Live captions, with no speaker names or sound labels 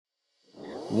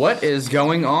What is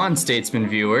going on, Statesman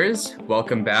viewers?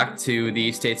 Welcome back to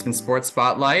the Statesman Sports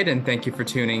Spotlight, and thank you for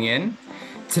tuning in.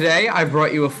 Today, I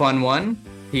brought you a fun one.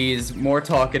 He's more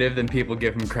talkative than people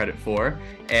give him credit for,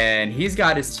 and he's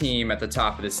got his team at the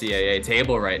top of the CAA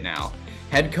table right now.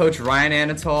 Head coach Ryan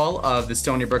Anatol of the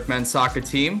Stony Brook men's soccer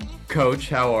team. Coach,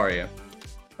 how are you?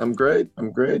 I'm great.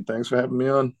 Thanks for having me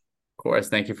on. Of course,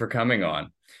 thank you for coming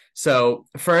on. So,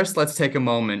 first, let's take a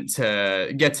moment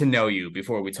to get to know you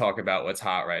before we talk about what's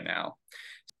hot right now.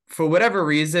 For whatever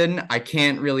reason, I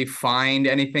can't really find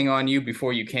anything on you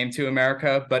before you came to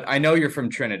America, but I know you're from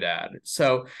Trinidad.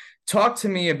 So, talk to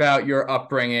me about your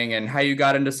upbringing and how you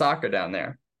got into soccer down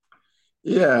there.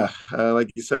 Yeah, like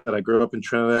you said, I grew up in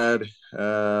Trinidad.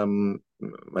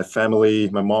 My family,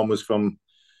 my mom was from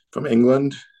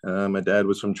England. My dad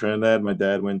was from Trinidad. My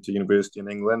dad went to university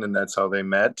in England, and that's how they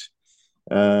met.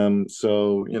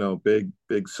 So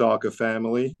big soccer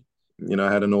family.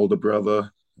 I had an older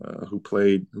brother who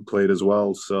played as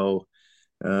well. So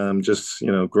just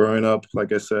growing up,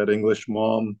 like I said, English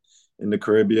mom in the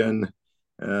Caribbean.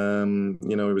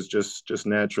 It was just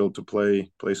natural to play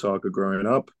soccer growing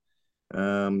up.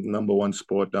 Number one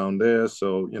sport down there.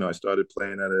 So I started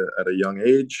playing at a young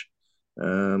age.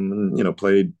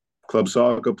 Played club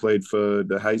soccer, played for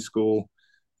the high school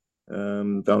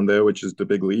down there, which is the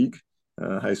big league,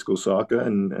 high school soccer,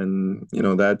 and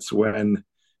that's when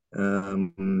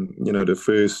the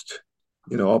first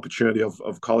opportunity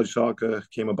of college soccer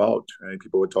came about. Right,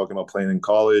 people were talking about playing in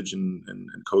college, and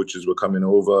coaches were coming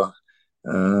over,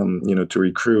 to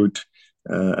recruit.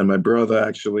 And my brother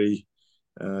actually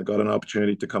got an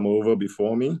opportunity to come over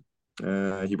before me.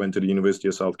 He went to the University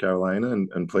of South Carolina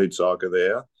and played soccer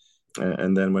there.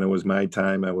 And then when it was my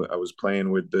time, I was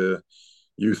playing with the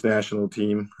youth national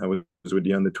team. I was with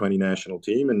the under 20 national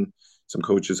team, and some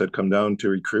coaches had come down to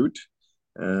recruit.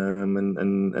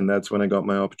 And that's when I got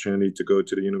my opportunity to go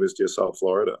to the University of South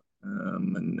Florida,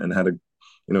 and had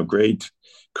a great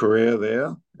career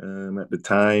there. At the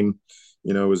time,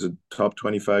 it was a top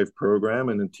 25 program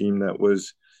and a team that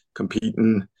was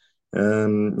competing,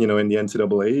 in the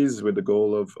NCAAs with the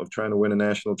goal of trying to win a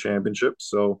national championship.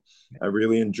 So I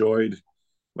really enjoyed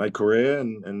my career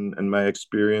and my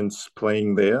experience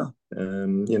playing there,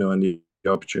 and the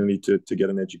opportunity to get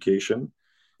an education,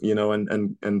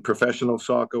 and professional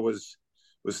soccer was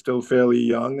still fairly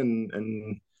young,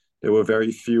 and there were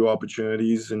very few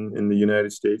opportunities in the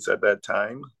United States at that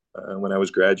time, when I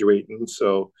was graduating.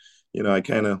 So, I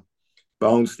kind of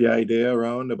bounced the idea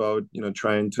around about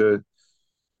trying to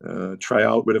try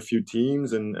out with a few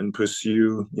teams and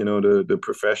pursue the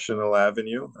professional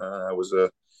avenue. I was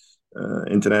a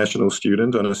international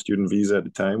student on a student visa at the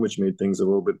time, which made things a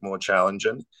little bit more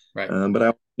challenging. Right.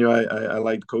 But I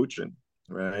liked coaching,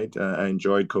 right? I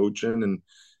enjoyed coaching, and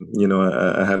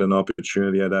I had an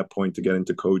opportunity at that point to get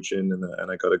into coaching,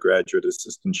 and I got a graduate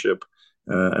assistantship,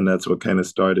 and that's what kind of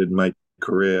started my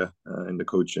career in the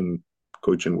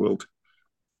coaching world.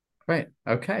 Right.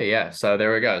 Okay. Yeah. So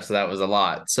there we go. So that was a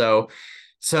lot.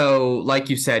 So like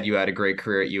you said, you had a great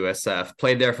career at USF.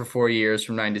 Played there for 4 years,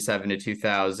 from '97 to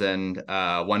 2000.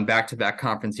 Won back-to-back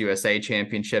Conference USA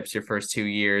championships your first 2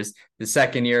 years. The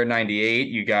second year, '98,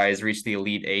 you guys reached the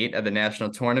Elite Eight of the national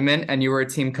tournament, and you were a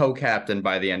team co-captain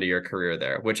by the end of your career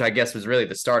there, which I guess was really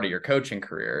the start of your coaching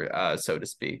career, so to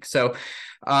speak. So,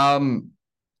 I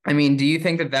mean, do you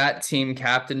think that team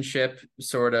captainship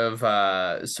sort of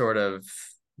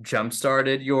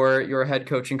jump-started your head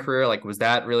coaching career? Like, was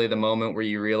that really the moment where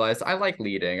you realized I like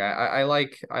leading? I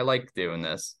like doing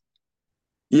this.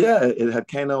 Yeah, it had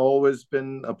kind of always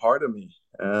been a part of me.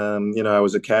 I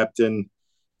was a captain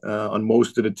on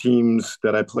most of the teams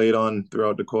that I played on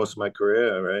throughout the course of my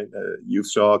career, right? Youth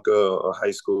soccer or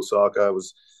high school soccer, I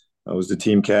was the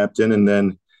team captain, and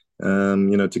then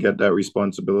to get that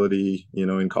responsibility,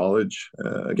 in college.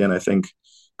 Again, I think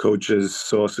coaches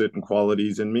saw certain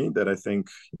qualities in me that I think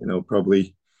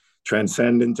probably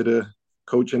transcend into the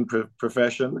coaching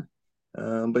profession.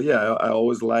 But yeah, I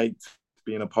always liked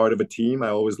being a part of a team. I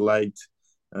always liked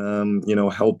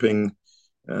helping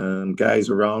guys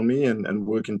around me and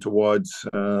working towards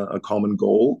a common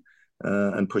goal,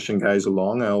 and pushing guys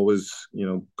along. I always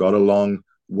got along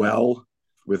well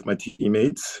with my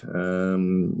teammates,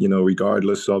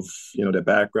 regardless of their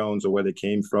backgrounds or where they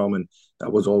came from, and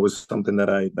that was always something that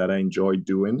I enjoyed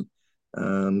doing.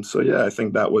 So yeah, I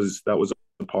think that was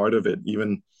a part of it.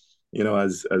 Even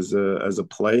as a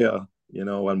player,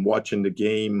 and watching the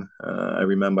game, I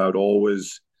remember I'd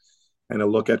always kind of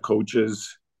look at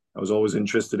coaches. I was always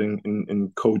interested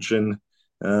in coaching,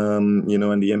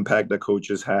 and the impact that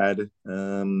coaches had.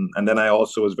 And then I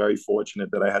also was very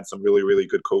fortunate that I had some really, really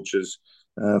good coaches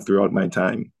throughout my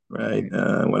time. Right.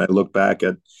 When I look back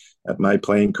at my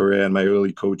playing career and my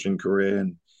early coaching career,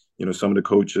 and some of the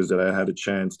coaches that I had a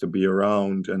chance to be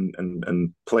around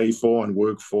and play for and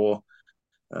work for,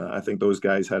 I think those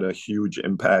guys had a huge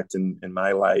impact in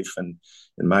my life and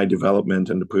in my development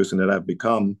and the person that I've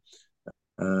become.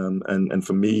 And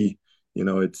for me,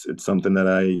 it's something that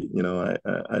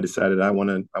I decided I want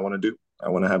to do. I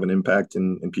want to have an impact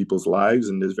in people's lives,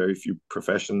 and there's very few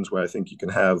professions where I think you can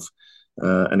have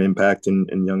an impact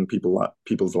in young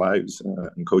people's lives,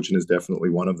 and coaching is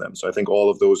definitely one of them. So I think all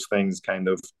of those things kind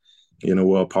of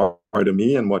were a part of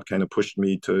me and what kind of pushed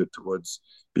me towards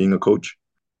being a coach.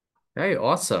 Hey,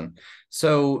 awesome.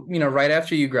 So, right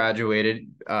after you graduated,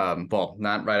 well,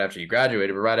 not right after you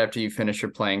graduated, but right after you finished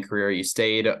your playing career, you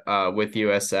stayed with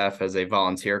USF as a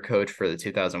volunteer coach for the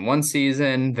 2001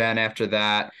 season. Then after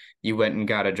that, you went and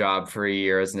got a job for a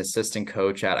year as an assistant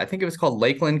coach at, I think it was called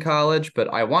Lakeland College. But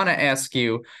I want to ask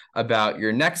you about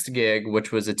your next gig,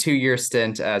 which was a 2-year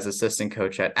stint as assistant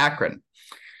coach at Akron.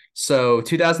 So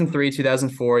 2003,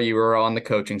 2004, you were on the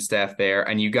coaching staff there,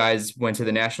 and you guys went to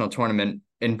the national tournament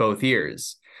in both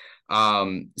years.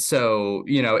 So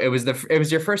it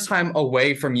was your first time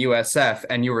away from USF,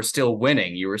 and you were still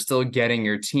winning. You were still getting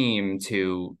your team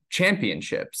to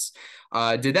championships.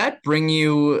 Did that bring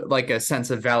you like a sense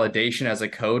of validation as a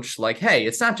coach? Like, hey,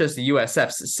 it's not just the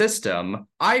USF's system.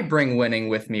 I bring winning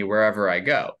with me wherever I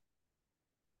go.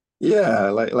 Yeah,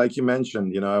 like you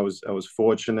mentioned, I was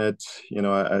fortunate.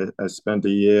 I spent a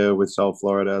year with South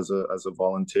Florida as a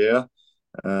volunteer,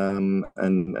 and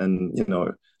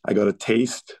I got a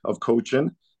taste of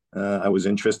coaching. I was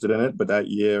interested in it, but that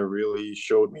year really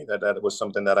showed me that was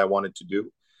something that I wanted to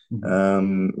do.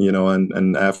 Mhm.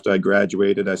 And after I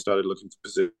graduated, I started looking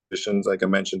for positions. Like I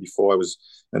mentioned before, I was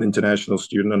an international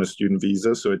student on a student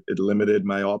visa, so it limited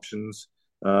my options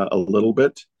a little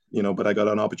bit. But I got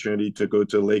an opportunity to go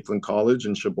to Lakeland College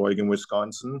in Sheboygan,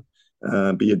 Wisconsin,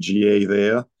 be a GA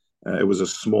there. It was a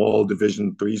small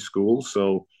Division III school,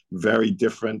 so very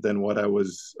different than what I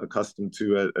was accustomed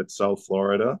to at South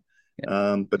Florida.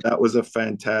 Yeah. But that was a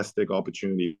fantastic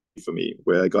opportunity for me,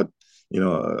 where I got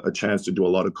a chance to do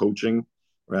a lot of coaching,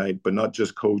 right? But not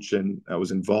just coaching. I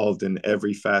was involved in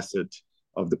every facet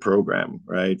of the program,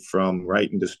 right? From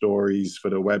writing the stories for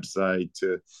the website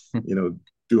to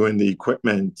doing the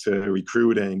equipment to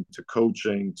recruiting to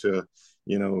coaching to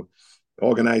you know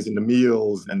organizing the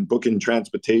meals and booking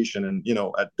transportation. And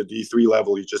at the D3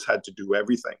 level, you just had to do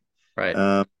everything. Right.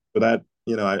 So that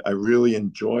I really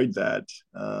enjoyed that.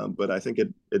 But I think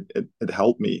it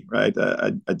helped me, right?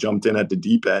 I jumped in at the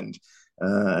deep end,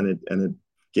 and it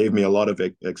gave me a lot of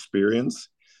experience.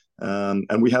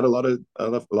 And we had a lot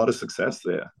of success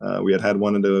there. We had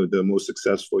one of the most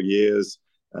successful years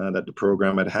that the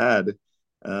program had.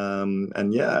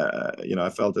 And yeah, I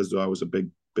felt as though I was a big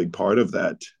part of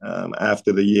that.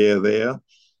 After the year there,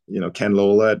 Ken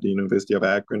Lola at the University of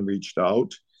Akron reached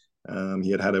out.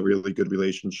 He had a really good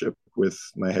relationship with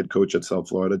my head coach at South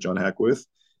Florida, John Hackworth,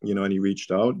 and he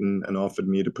reached out and offered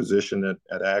me the position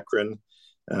at Akron.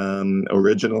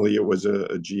 Originally, it was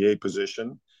a GA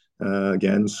position.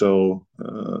 Again,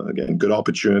 good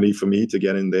opportunity for me to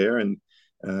get in there.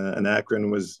 And Akron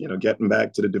was, getting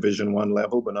back to the Division I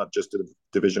level, but not just to the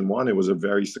Division I. It was a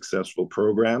very successful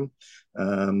program.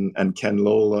 And Ken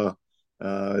Lola,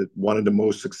 one of the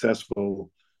most successful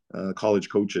college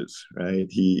coaches, right?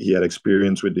 He had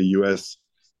experience with the U.S.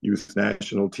 youth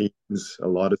national teams, a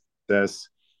lot of success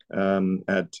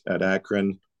at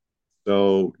Akron.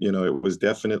 So, it was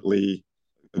definitely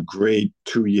a great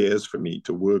 2 years for me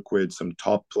to work with some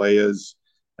top players,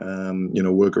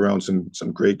 work around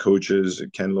some great coaches.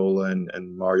 Ken Lola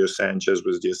and Mario Sanchez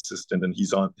was the assistant, and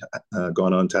he's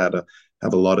gone on to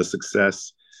have a lot of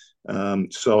success.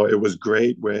 So it was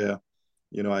great where,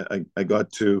 I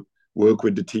got to work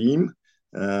with the team.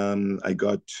 I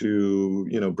got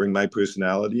to, bring my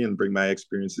personality and bring my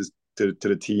experiences to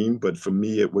the team. But for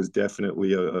me, it was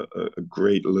definitely a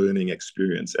great learning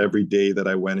experience. Every day that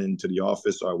I went into the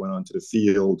office or I went onto the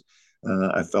field,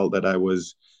 I felt that I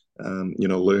was,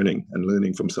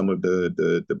 learning from some of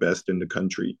the best in the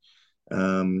country.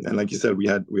 And like you said, we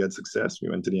had success. We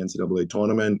went to the NCAA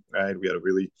tournament, right? We had a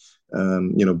really,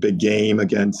 big game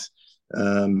against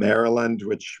Maryland,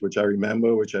 which I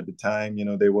remember, which at the time,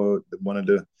 they were one of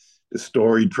the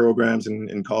storied programs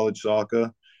in college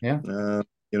soccer. Yeah.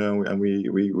 And we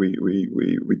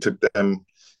took them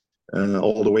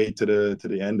all the way to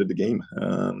the end of the game.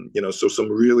 So some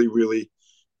really, really,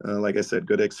 like I said,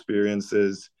 good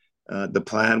experiences. The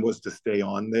plan was to stay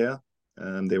on there.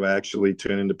 They were actually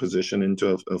turning the position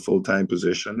into a full-time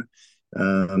position.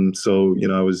 So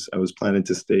I was planning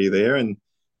to stay there, and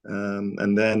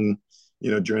then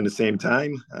during the same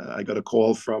time, I got a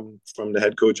call from the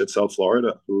head coach at South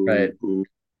Florida, Right. who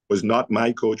was not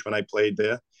my coach when I played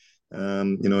there. A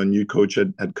new coach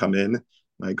had come in.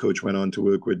 My coach went on to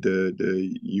work with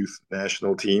the youth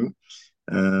national team.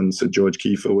 So George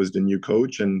Kiefer was the new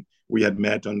coach, and we had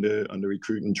met on the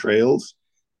recruiting trails.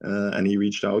 And he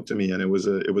reached out to me, and it was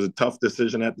a tough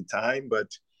decision at the time, but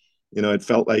it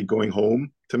felt like going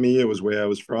home to me. It was where I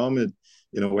was from,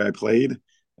 where I played,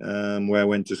 where I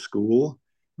went to school.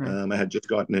 Right. I had just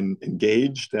gotten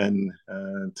engaged, and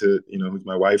to who's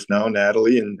my wife now,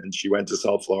 Natalie, and she went to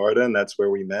South Florida, and that's where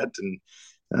we met.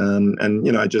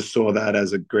 And I just saw that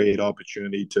as a great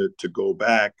opportunity to go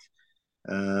back,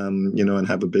 and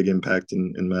have a big impact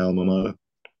in my alma mater.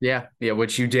 Yeah, yeah,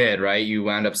 which you did, right? You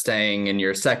wound up staying in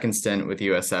your second stint with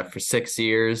USF for 6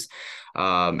 years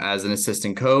as an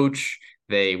assistant coach.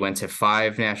 They went to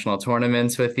 5 national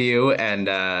tournaments with you, and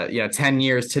 10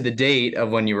 years to the date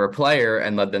of when you were a player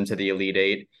and led them to the Elite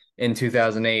Eight in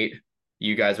 2008.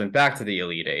 You guys went back to the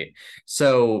Elite Eight.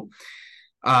 So,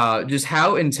 just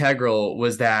how integral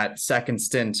was that second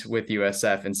stint with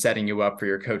USF in setting you up for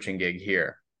your coaching gig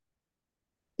here?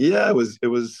 Yeah, it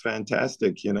was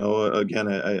fantastic. Again,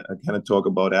 I kind of talk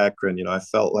about Akron. I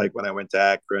felt like when I went to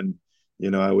Akron,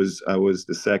 I was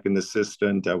the second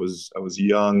assistant. I was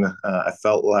young. I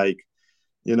felt like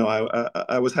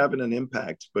I was having an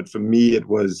impact, but for me, it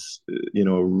was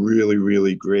a really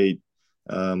really great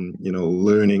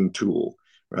learning tool.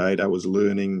 Right, I was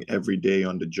learning every day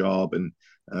on the job, and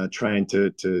trying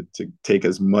to take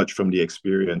as much from the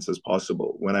experience as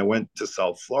possible. When I went to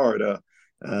South Florida,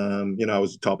 I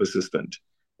was a top assistant,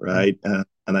 right?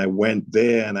 And I went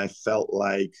there, and I felt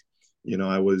like,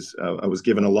 I was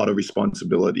given a lot of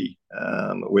responsibility,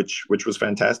 which was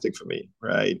fantastic for me,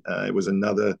 right? It was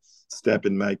another step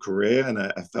in my career, and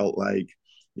I felt like,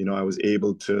 I was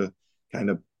able to kind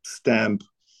of stamp,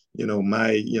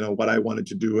 my, what I wanted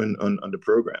to do on the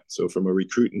program. So from a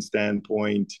recruiting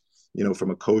standpoint,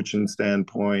 from a coaching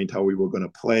standpoint, how we were going to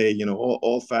play,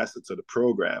 all facets of the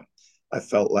program. I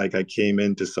felt like I came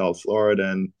into South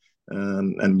Florida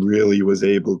and really was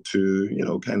able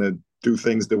to, kind of do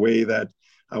things the way that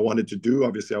I wanted to do.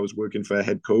 Obviously, I was working for a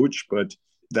head coach, but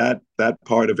that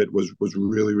part of it was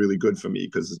really really good for me,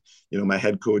 because my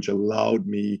head coach allowed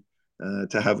me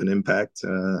to have an impact,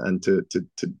 and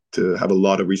to have a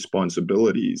lot of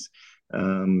responsibilities.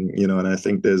 And I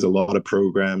think there's a lot of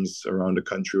programs around the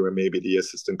country where maybe the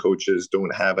assistant coaches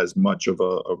don't have as much of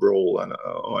a role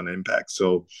or an impact.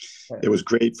 So it was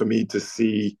great for me to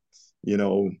see,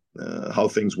 how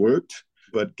things worked,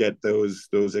 but get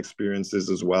those experiences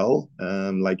as well.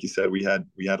 Like you said, we had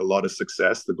a lot of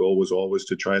success. The goal was always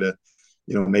to try to,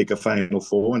 make a Final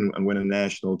Four and win a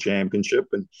national championship.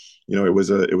 And it was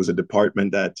a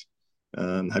department that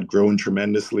had grown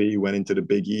tremendously. Went into the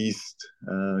Big East.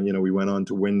 We went on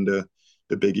to win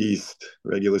the Big East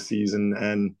regular season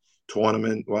and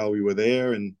tournament while we were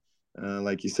there, and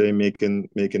like you say, making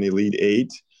Elite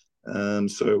Eight.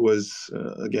 So it was,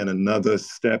 again, another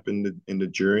step in the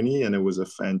journey, and it was a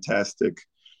fantastic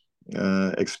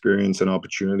experience and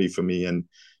opportunity for me. And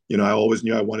I always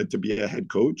knew I wanted to be a head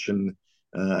coach, and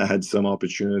I had some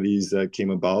opportunities that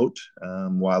came about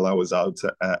while I was out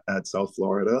at South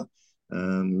Florida.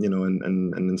 And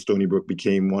then Stony Brook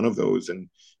became one of those. And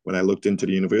when I looked into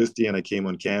the university and I came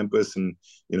on campus, and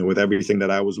with everything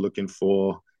that I was looking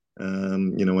for,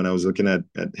 when I was looking at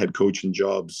head coaching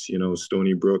jobs,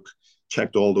 Stony Brook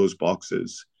checked all those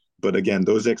boxes. But again,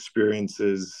 those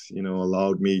experiences,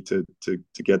 allowed me to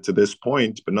get to this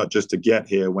point, but not just to get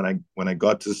here. When I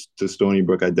got to Stony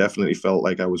Brook, I definitely felt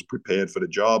like I was prepared for the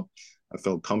job. I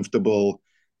felt comfortable,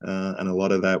 and a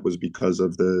lot of that was because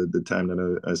of the time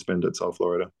that I spent at South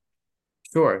Florida.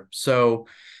 Sure. So,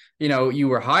 you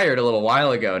were hired a little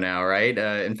while ago now, right?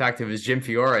 In fact, it was Jim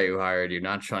Fiore who hired you,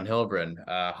 not Sean Hilbrun.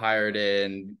 Hired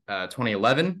in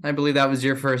 2011, I believe that was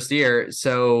your first year.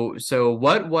 So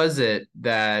what was it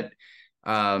that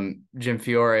Jim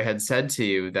Fiore had said to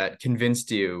you that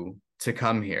convinced you to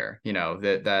come here?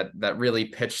 That really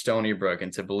pitched Stony Brook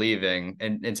into believing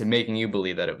and into making you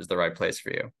believe that it was the right place for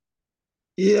you.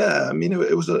 Yeah, I mean,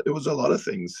 it was a lot of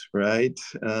things, right?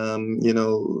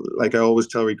 Like I always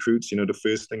tell recruits, the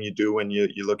first thing you do when you're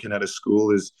looking at a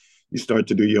school is you start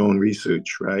to do your own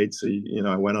research, right? So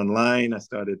I went online, I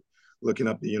started looking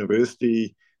up the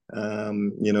university,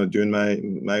 doing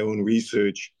my own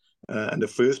research, and the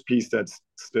first piece that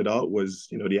stood out was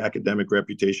the academic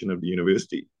reputation of the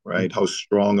university, right? How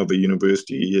strong of a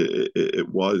university it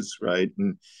was, right?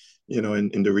 And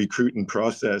in the recruiting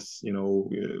process,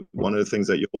 one of the things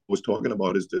that you're always talking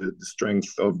about is the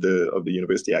strength of the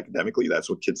university academically. That's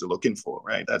what kids are looking for,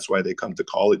 right? That's why they come to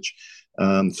college.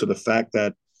 So the fact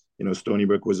that Stony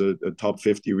Brook was a top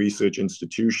 50 research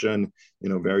institution,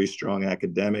 very strong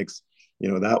academics,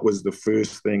 that was the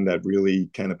first thing that really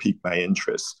kind of piqued my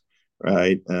interest,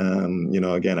 right?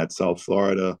 Again, at South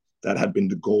Florida, that had been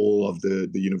the goal of the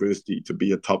university, to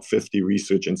be a top 50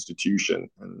 research institution.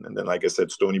 And then, like I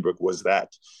said, Stony Brook was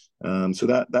that. So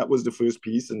that was the first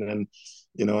piece. And then,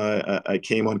 I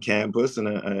came on campus and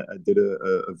I did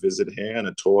a visit here and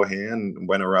a tour here and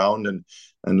went around and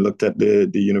looked at the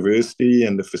university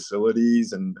and the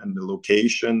facilities and the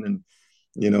location. And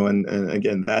and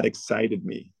again, that excited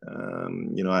me.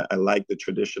 I like the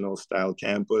traditional style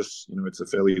campus. It's a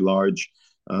fairly large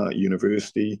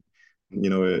university,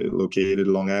 located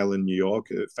in Long Island, New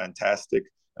York, a fantastic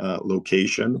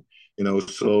location.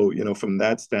 So from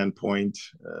that standpoint,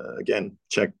 again,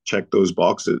 check those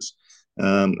boxes.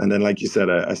 And then, like you said,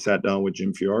 I sat down with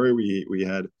Jim Fiore. We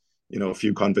had a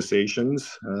few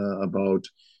conversations about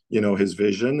his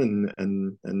vision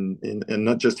and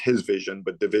not just his vision,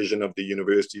 but the vision of the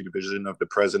university, the vision of the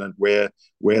president, where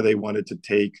they wanted to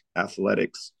take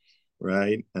athletics,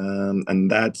 right?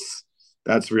 And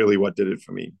that's really what did it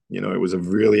for me. It was a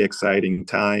really exciting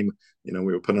time. We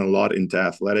were putting a lot into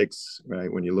athletics,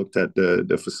 right? When you looked at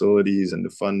the facilities and the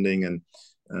funding and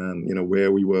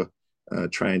where we were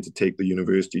trying to take the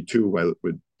university to, while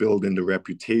with building the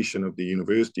reputation of the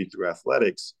university through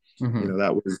athletics. Mm-hmm.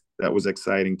 That was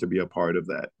exciting to be a part of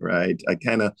that, right?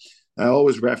 I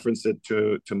always reference it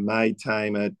to my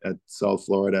time at South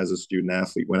Florida as a student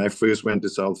athlete. When I first went to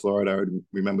South Florida, I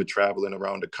remember traveling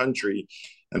around the country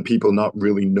and people not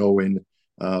really knowing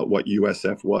what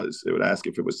USF was. They would ask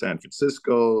if it was San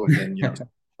Francisco, and then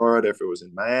Florida if it was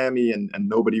in Miami, and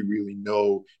nobody really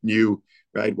knew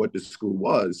right what the school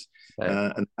was.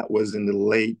 Right. And that was in the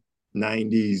late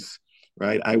 90s,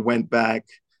 right? I went back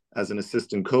as an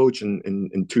assistant coach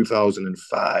in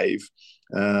 2005.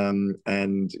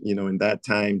 And, in that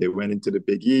time, they went into the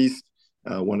Big East.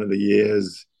 One of the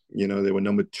years, they were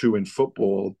number 2 in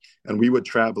football, and we would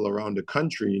travel around the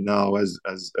country now as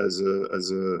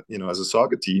a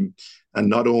soccer team. And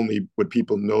not only would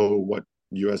people know what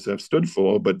USF stood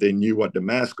for, but they knew what the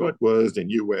mascot was, they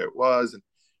knew where it was,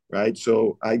 right?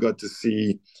 So I got to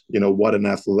see, what an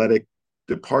athletic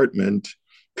department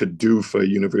could do for a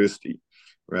university,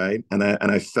 right? And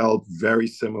I felt very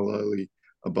similarly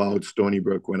about Stony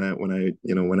Brook when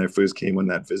I first came on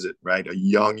that visit, right? A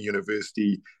young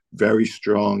university, very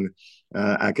strong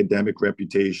academic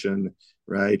reputation,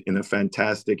 right? In a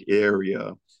fantastic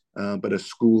area, but a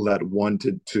school that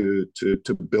wanted to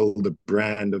build the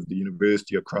brand of the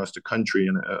university across the country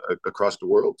and across the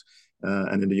world.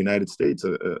 And in the United States,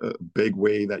 a big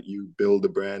way that you build the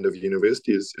brand of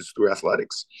university is through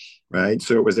athletics, right?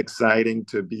 So it was exciting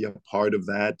to be a part of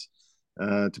that,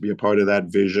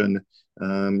 vision.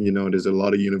 There's a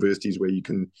lot of universities where you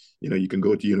can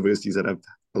go to universities that have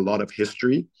a lot of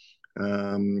history,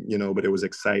 but it was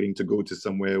exciting to go to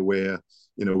somewhere where,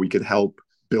 we could help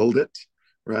build it,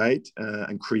 right?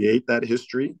 And create that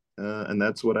history. And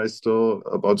that's what I saw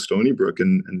about Stony Brook.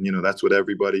 And that's what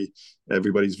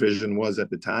everybody's vision was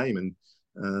at the time. And,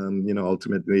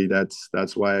 ultimately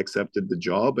that's why I accepted the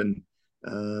job. And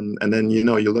then, you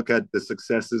look at the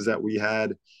successes that we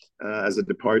had as a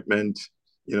department,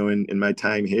 in my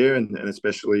time here, and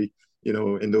especially,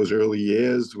 in those early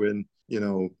years when,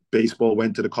 baseball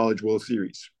went to the College World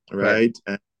Series, right?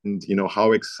 And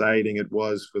how exciting it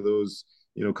was for those,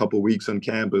 couple of weeks on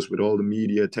campus with all the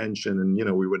media attention. And,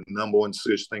 we were the number one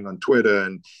search thing on Twitter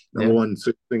and number one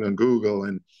search thing on Google.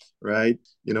 And, right,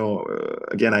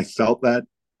 again, I felt that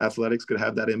athletics could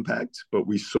have that impact, but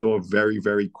we saw very,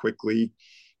 very quickly,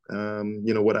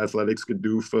 what athletics could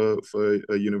do for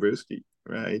a university,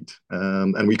 right?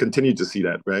 And we continue to see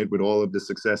that, right, with all of the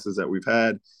successes that we've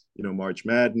had, March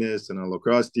Madness and our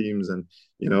lacrosse teams and,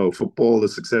 football, the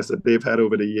success that they've had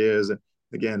over the years. And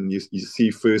again, you see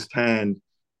firsthand,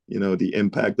 the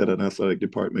impact that an athletic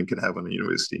department can have on a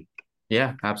university.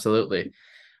 Yeah, absolutely.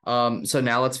 So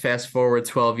now let's fast forward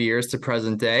 12 years to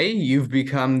present day. You've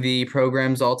become the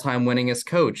program's all-time winningest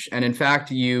coach. And in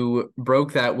fact, you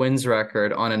broke that wins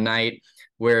record on a night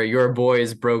where your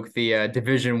boys broke the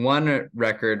Division I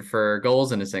record for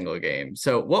goals in a single game.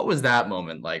 So what was that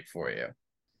moment like for you?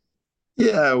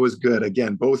 Yeah, it was good.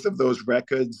 Again, both of those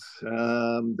records,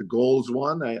 the goals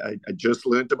one, I just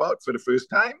learned about for the first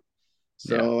time.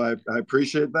 So yeah. I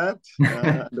appreciate that.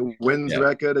 The wins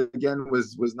record, again,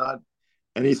 was not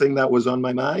anything that was on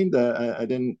my mind. I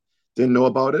didn't didn't know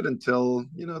about it until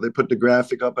they put the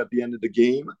graphic up at the end of the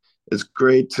game. It's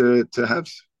great to have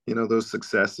those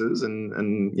successes,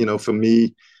 and for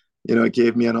me, it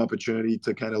gave me an opportunity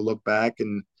to kind of look back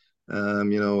and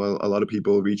a lot of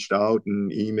people reached out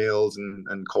and emails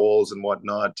and calls and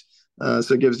whatnot.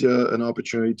 So it gives you an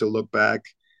opportunity to look back,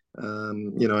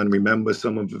 and remember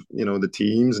some of the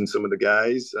teams and some of the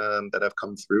guys that have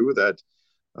come through that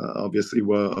obviously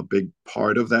were a big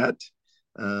part of that.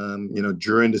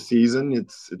 During the season,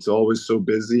 it's always so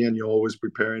busy, and you're always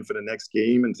preparing for the next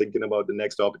game and thinking about the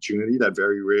next opportunity. That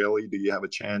very rarely do you have a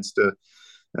chance to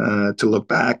look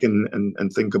back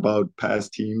and think about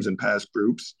past teams and past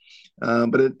groups.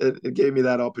 But it gave me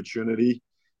that opportunity,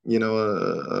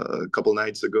 a couple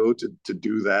nights ago to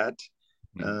do that.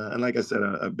 And like I said,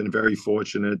 I've been very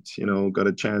fortunate, got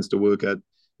a chance to work at,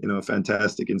 a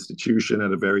fantastic institution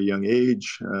at a very young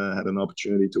age. Had an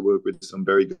opportunity to work with some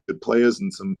very good players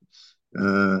and some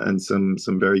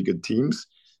very good teams.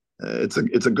 It's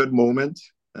a good moment.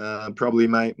 Probably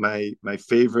my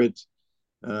favorite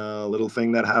little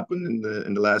thing that happened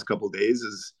in the last couple of days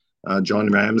is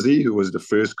John Ramsey, who was the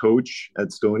first coach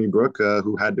at Stony Brook,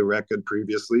 who had the record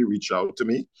previously, reached out to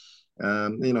me.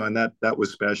 And that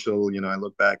was special. I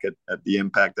look back at the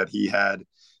impact that he had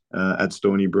at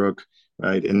Stony Brook,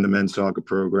 right, in the men's soccer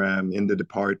program, in the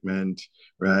department,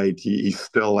 right. He's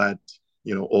still at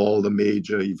all the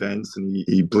major events, and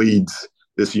he bleeds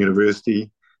this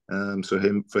university. So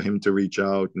for him to reach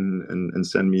out and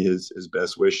send me his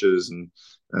best wishes and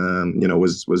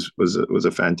was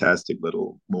a fantastic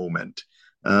little moment.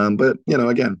 But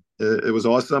again, it was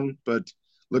awesome. But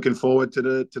looking forward to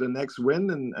the next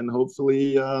win and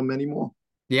hopefully many more.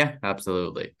 Yeah,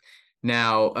 absolutely.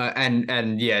 Now,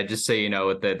 and yeah, just so you know,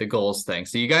 with the goals thing.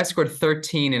 So you guys scored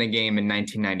 13 in a game in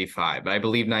 1995. I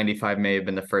believe 95 may have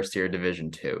been the first year of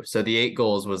Division Two. So the 8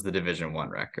 goals was the Division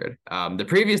One record. The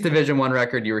previous Division One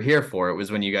record you were here for, it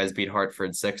was when you guys beat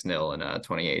Hartford 6-0 in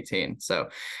 2018. So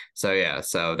yeah,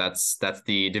 so that's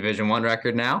the Division One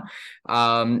record now.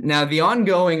 Now the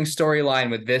ongoing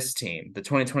storyline with this team, the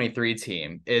 2023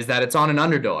 team, is that it's on an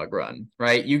underdog run,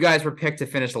 right? You guys were picked to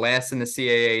finish last in the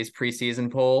CAA's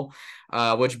preseason poll,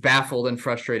 which baffled and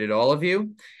frustrated all of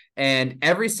you. And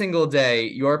every single day,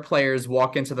 your players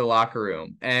walk into the locker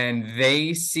room and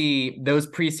they see those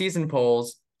preseason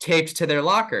polls taped to their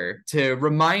locker to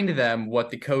remind them what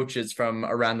the coaches from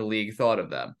around the league thought of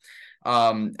them.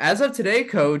 As of today,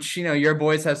 coach, your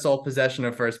boys have sole possession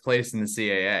of first place in the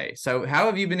CAA. So how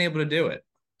have you been able to do it?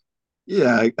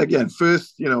 Yeah, again,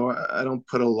 first, I don't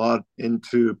put a lot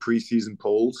into preseason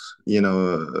polls.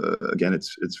 Again,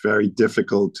 it's very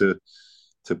difficult to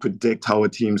predict how a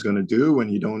team's going to do when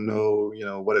you don't know,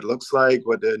 what it looks like,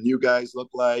 what the new guys look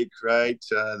like, right?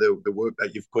 The work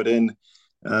that you've put in,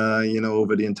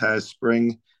 over the entire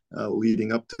spring,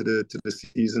 leading up to the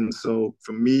season. So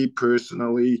for me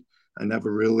personally, I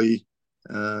never really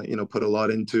put a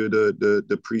lot into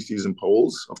the preseason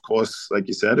polls. Of course, like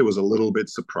you said, it was a little bit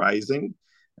surprising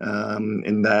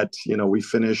in that we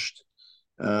finished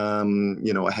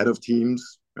ahead of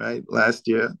teams, right, last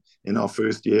year in our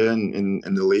first year in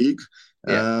the league.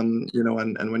 Yeah.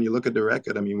 And when you look at the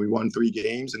record, I mean, we won 3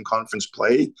 games in conference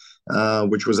play,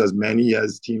 which was as many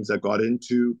as teams that got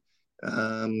into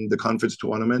the conference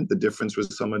tournament. The difference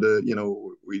was some of the,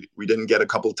 we didn't get a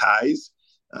couple ties.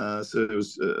 So there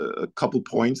was a couple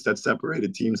points that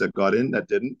separated teams that got in that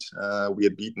didn't. We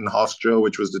had beaten Hofstra,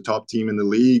 which was the top team in the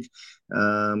league.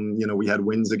 We had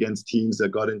wins against teams that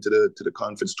got into the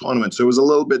conference tournament. So it was a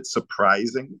little bit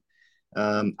surprising.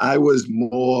 I was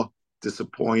more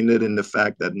disappointed in the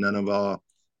fact that none of our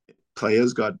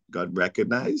players got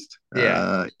recognized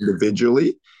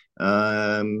individually.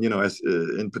 As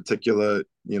in particular,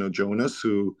 Jonas,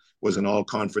 who was an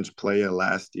all-conference player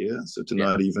last year. So to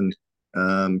not even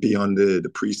be on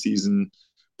the preseason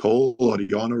poll or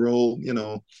the honor roll,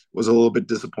 was a little bit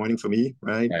disappointing for me,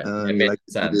 right? You like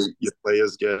to see your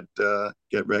players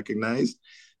get recognized.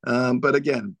 But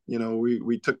again,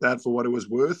 we took that for what it was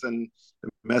worth, and the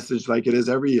message, like it is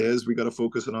every year, is we got to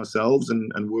focus on ourselves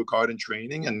and work hard in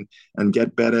training and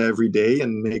get better every day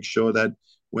and make sure that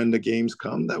when the games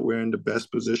come, that we're in the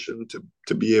best position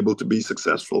to be able to be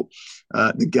successful.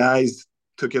 The guys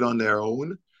took it on their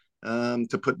own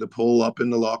to put the poll up in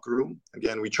the locker room.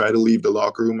 Again, we try to leave the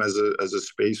locker room as a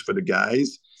space for the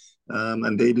guys.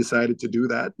 And they decided to do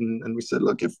that. And we said,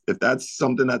 look, if that's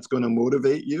something that's going to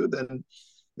motivate you,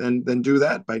 then do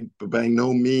that. By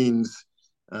no means,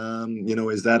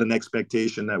 is that an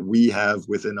expectation that we have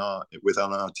within our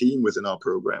team, within our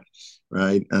program,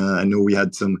 right? I know we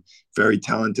had some very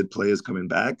talented players coming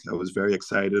back. I was very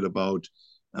excited about,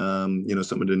 some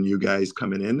of the new guys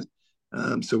coming in.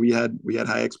 So we had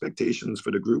high expectations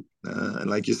for the group, and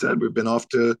like you said, we've been off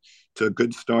to a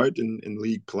good start in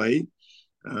league play.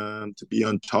 To be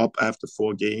on top after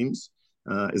 4 games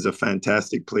is a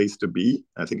fantastic place to be.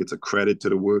 I think it's a credit to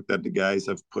the work that the guys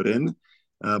have put in.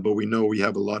 But we know we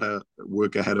have a lot of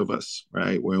work ahead of us,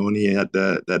 right? We're only at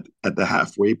the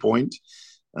halfway point,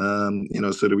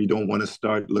 so that we don't want to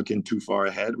start looking too far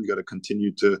ahead. We got to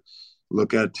continue to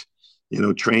look at,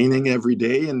 training every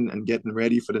day and getting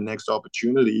ready for the next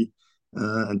opportunity,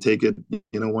 and take it,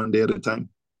 one day at a time.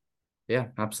 Yeah,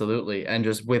 absolutely. And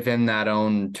just within that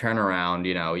own turnaround,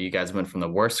 you guys went from the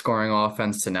worst scoring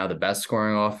offense to now the bbest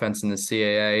scoring offense in the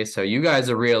CAA. So you guys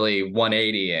are really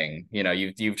 180ing,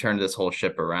 you've turned this whole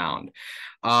ship around.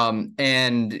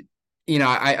 And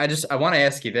I want to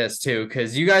ask you this too,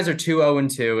 because you guys are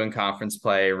 2-0-2 in conference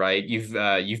play, right?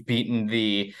 You've beaten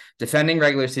the defending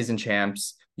regular season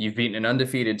champs. You've beaten an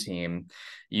undefeated team.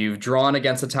 You've drawn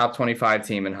against a top 25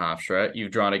 team in Hofstra.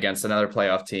 You've drawn against another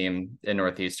playoff team in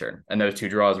Northeastern. And those 2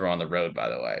 draws were on the road, by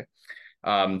the way.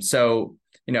 So,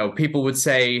 people would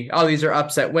say, oh, these are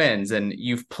upset wins and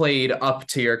you've played up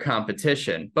to your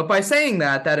competition. But by saying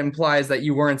that, that implies that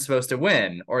you weren't supposed to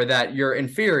win or that you're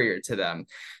inferior to them.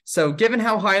 So given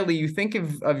how highly you think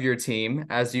of your team,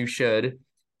 as you should,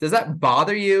 does that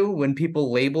bother you when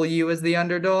people label you as the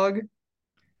underdog?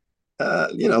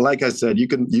 Like I said, you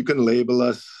can label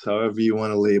us however you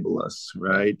want to label us,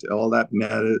 right? All that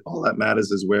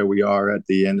matters is where we are at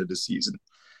the end of the season,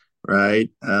 right?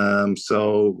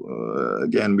 So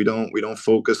again, we don't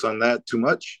focus on that too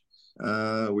much.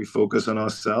 We focus on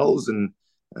ourselves and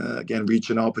again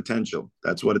reaching our potential.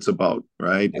 That's what it's about,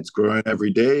 right? It's growing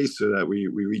every day so that we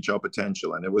reach our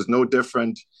potential. And it was no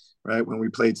different, right, when we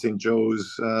played St.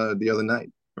 Joe's the other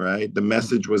night, right? The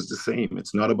message was the same.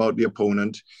 It's not about the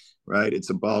opponent, right? It's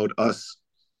about us,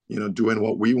 doing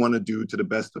what we want to do to the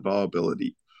best of our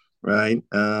ability, right?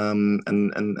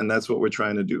 And that's what we're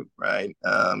trying to do, right?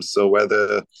 So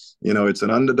whether it's an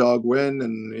underdog win,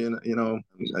 and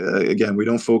again, we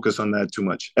don't focus on that too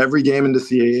much. Every game in the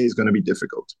CAA is going to be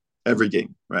difficult. Every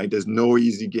game, right? There's no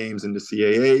easy games in the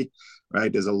CAA,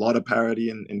 right? There's a lot of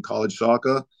parity in college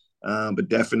soccer. But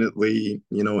definitely,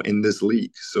 in this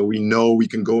league. So we know we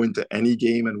can go into any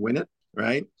game and win it,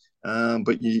 right?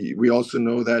 But we also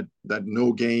know that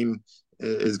no game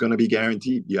is going to be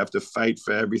guaranteed. You have to fight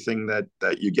for everything that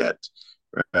you get,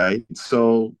 right?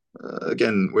 So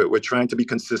again, we're trying to be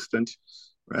consistent,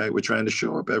 right? We're trying to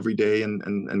show up every day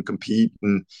and compete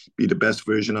and be the best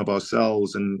version of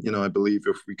ourselves. And I believe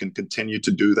if we can continue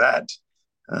to do that,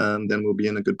 then we'll be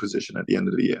in a good position at the end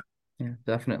of the year. Yeah,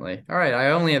 definitely. All right,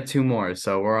 I only have 2 more,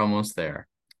 so we're almost there.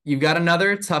 You've got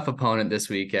another tough opponent this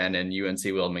weekend in UNC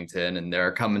Wilmington, and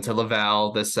they're coming to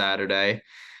Laval this Saturday.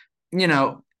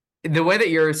 The way that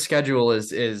your schedule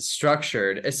is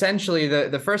structured, essentially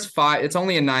the first 5, it's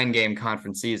only a 9-game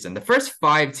conference season. The first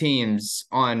 5 teams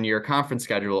on your conference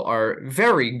schedule are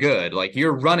very good. Like,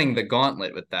 you're running the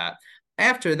gauntlet with that.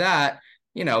 After that,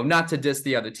 not to diss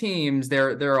the other teams,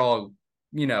 they're all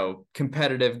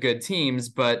competitive good teams,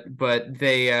 but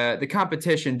they the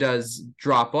competition does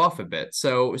drop off a bit.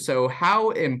 So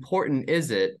how important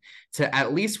is it to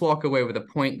at least walk away with a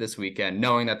point this weekend,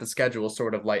 knowing that the schedule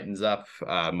sort of lightens up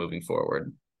moving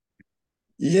forward?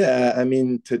 Yeah, I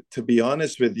mean, to be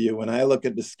honest with you, when I look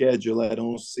at the schedule, I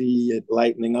don't see it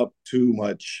lightening up too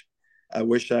much. I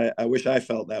wish I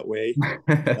felt that way.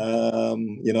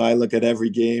 I look at every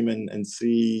game and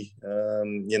see,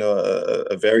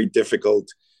 a very difficult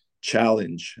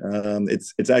challenge.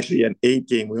 It's actually an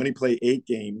 8-game. We only play 8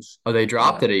 games. Oh, they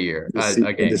dropped it a year, a In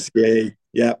the game. CA.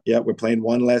 Yeah. We're playing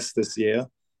one less this year,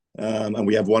 and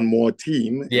we have one more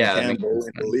team in Yeah, that makes Campbell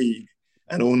in the sense. league,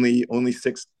 and only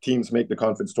 6 teams make the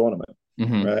conference tournament,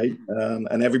 Mm-hmm. right?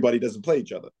 And everybody doesn't play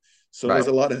each other, so there's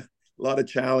Right. a lot of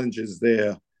challenges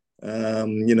there,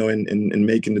 in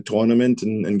making the tournament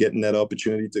and getting that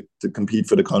opportunity to compete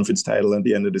for the conference title at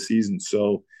the end of the season.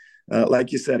 So,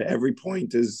 like you said, every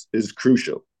point is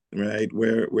crucial, right?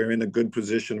 We're in a good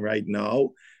position right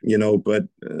now, but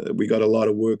we got a lot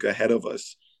of work ahead of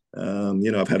us.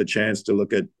 I've had a chance to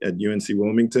look at UNC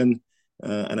Wilmington,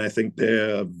 and I think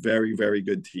they're a very, very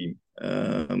good team.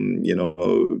 They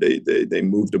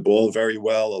move the ball very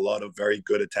well, a lot of very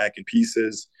good attacking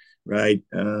pieces, right?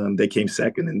 They came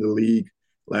second in the league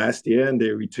last year, and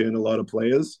they returned a lot of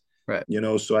players. Right.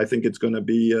 So I think it's going to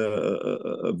be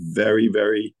a very,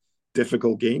 very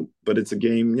difficult game, but it's a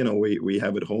game we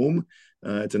have at home.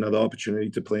 It's another opportunity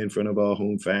to play in front of our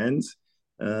home fans.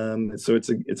 So it's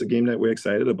a game that we're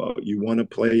excited about. You want to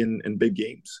play in big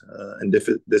games, and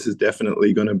this is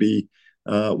definitely going to be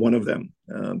one of them.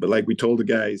 But like we told the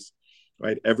guys,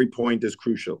 right? Every point is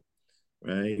crucial,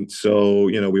 right? So,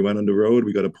 we went on the road.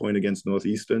 We got a point against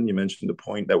Northeastern. You mentioned the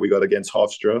point that we got against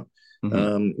Hofstra.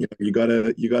 Mm-hmm.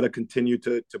 You gotta continue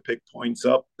to pick points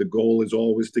up. The goal is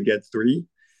always to get 3,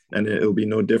 and it'll be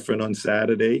no different on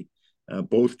Saturday.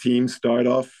 Both teams start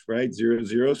off right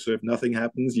 0-0. So if nothing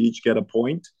happens, you each get a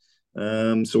point.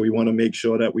 So we want to make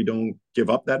sure that we don't give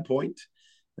up that point.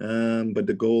 But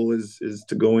the goal is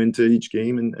to go into each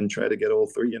game and try to get all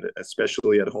 3, and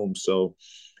especially at home. So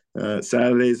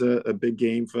Saturday's a big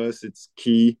game for us. It's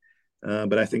key.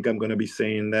 But I think I'm going to be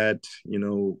saying that,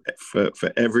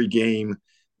 for every game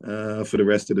for the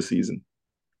rest of the season.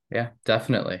 Yeah,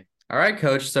 definitely. All right,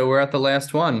 Coach. So we're at the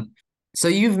last one. So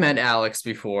you've met Alex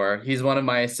before. He's one of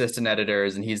my assistant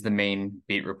editors, and he's the main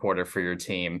beat reporter for your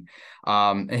team.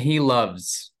 And he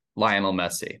loves Lionel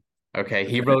Messi. Okay,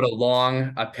 he wrote a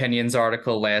long opinions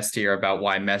article last year about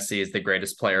why Messi is the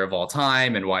greatest player of all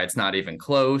time and why it's not even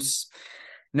close.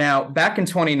 Now, back in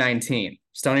 2019,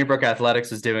 Stony Brook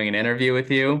Athletics was doing an interview with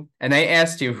you, and they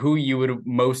asked you who you would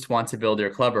most want to build your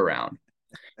club around.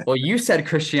 Well, you said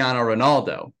Cristiano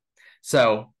Ronaldo.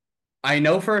 So I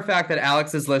know for a fact that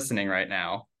Alex is listening right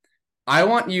now. I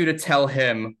want you to tell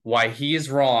him why he's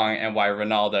wrong and why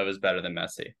Ronaldo is better than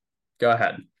Messi. Go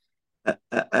ahead.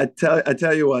 I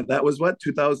tell you what, that was what,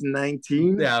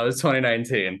 2019? Yeah, it was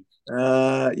 2019.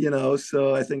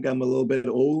 So I think I'm a little bit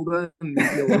older and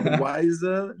maybe a little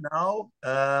wiser now.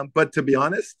 But to be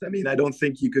honest, I mean, I don't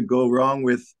think you could go wrong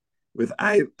with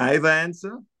either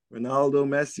answer. Ronaldo,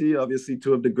 Messi, obviously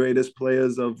 2 of the greatest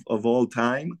players of all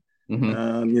time.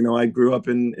 Mm-hmm. I grew up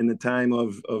in the time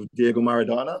of Diego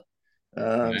Maradona.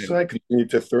 Right. So I continue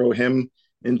to throw him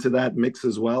into that mix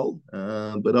as well.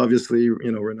 But obviously,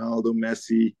 Ronaldo,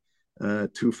 Messi,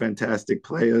 2 fantastic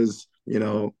players.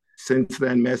 Since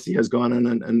then, Messi has gone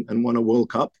on and won a World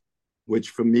Cup, which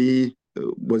for me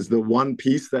was the one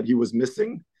piece that he was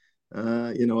missing,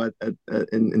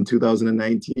 in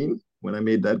 2019 when I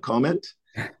made that comment.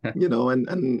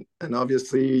 And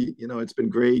obviously, it's been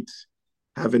great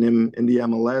having him in the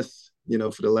MLS,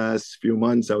 for the last few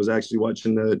months. I was actually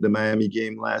watching the Miami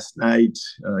game last night.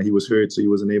 He was hurt, so he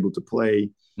wasn't able to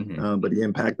play. Mm-hmm. But the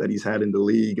impact that he's had in the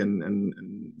league and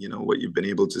what you've been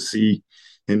able to see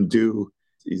him do,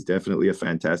 he's definitely a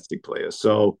fantastic player.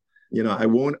 So, I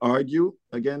won't argue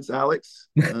against Alex.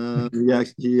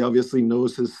 He obviously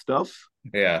knows his stuff.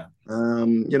 Yeah.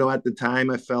 At the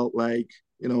time, I felt like,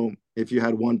 if you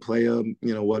had one player,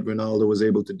 what Ronaldo was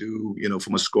able to do,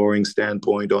 from a scoring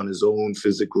standpoint on his own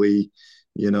physically,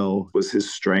 was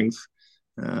his strength.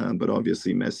 But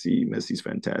obviously Messi's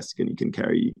fantastic and he can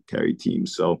carry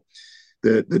teams. So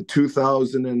the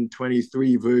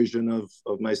 2023 version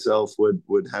of myself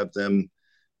would have them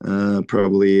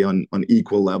probably on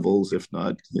equal levels. If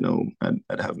not,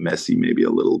 I'd have Messi maybe a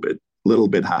little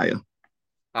bit higher.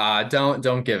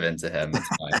 Don't give in to him. It's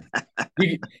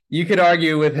fine. You could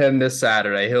argue with him this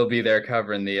Saturday. He'll be there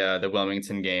covering the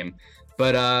Wilmington game.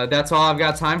 But that's all I've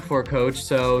got time for, Coach.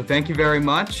 So thank you very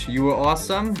much. You were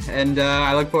awesome, and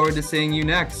I look forward to seeing you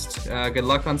next. Good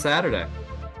luck on Saturday.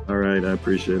 All right, I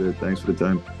appreciate it. Thanks for the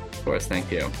time. Of course,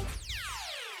 thank you.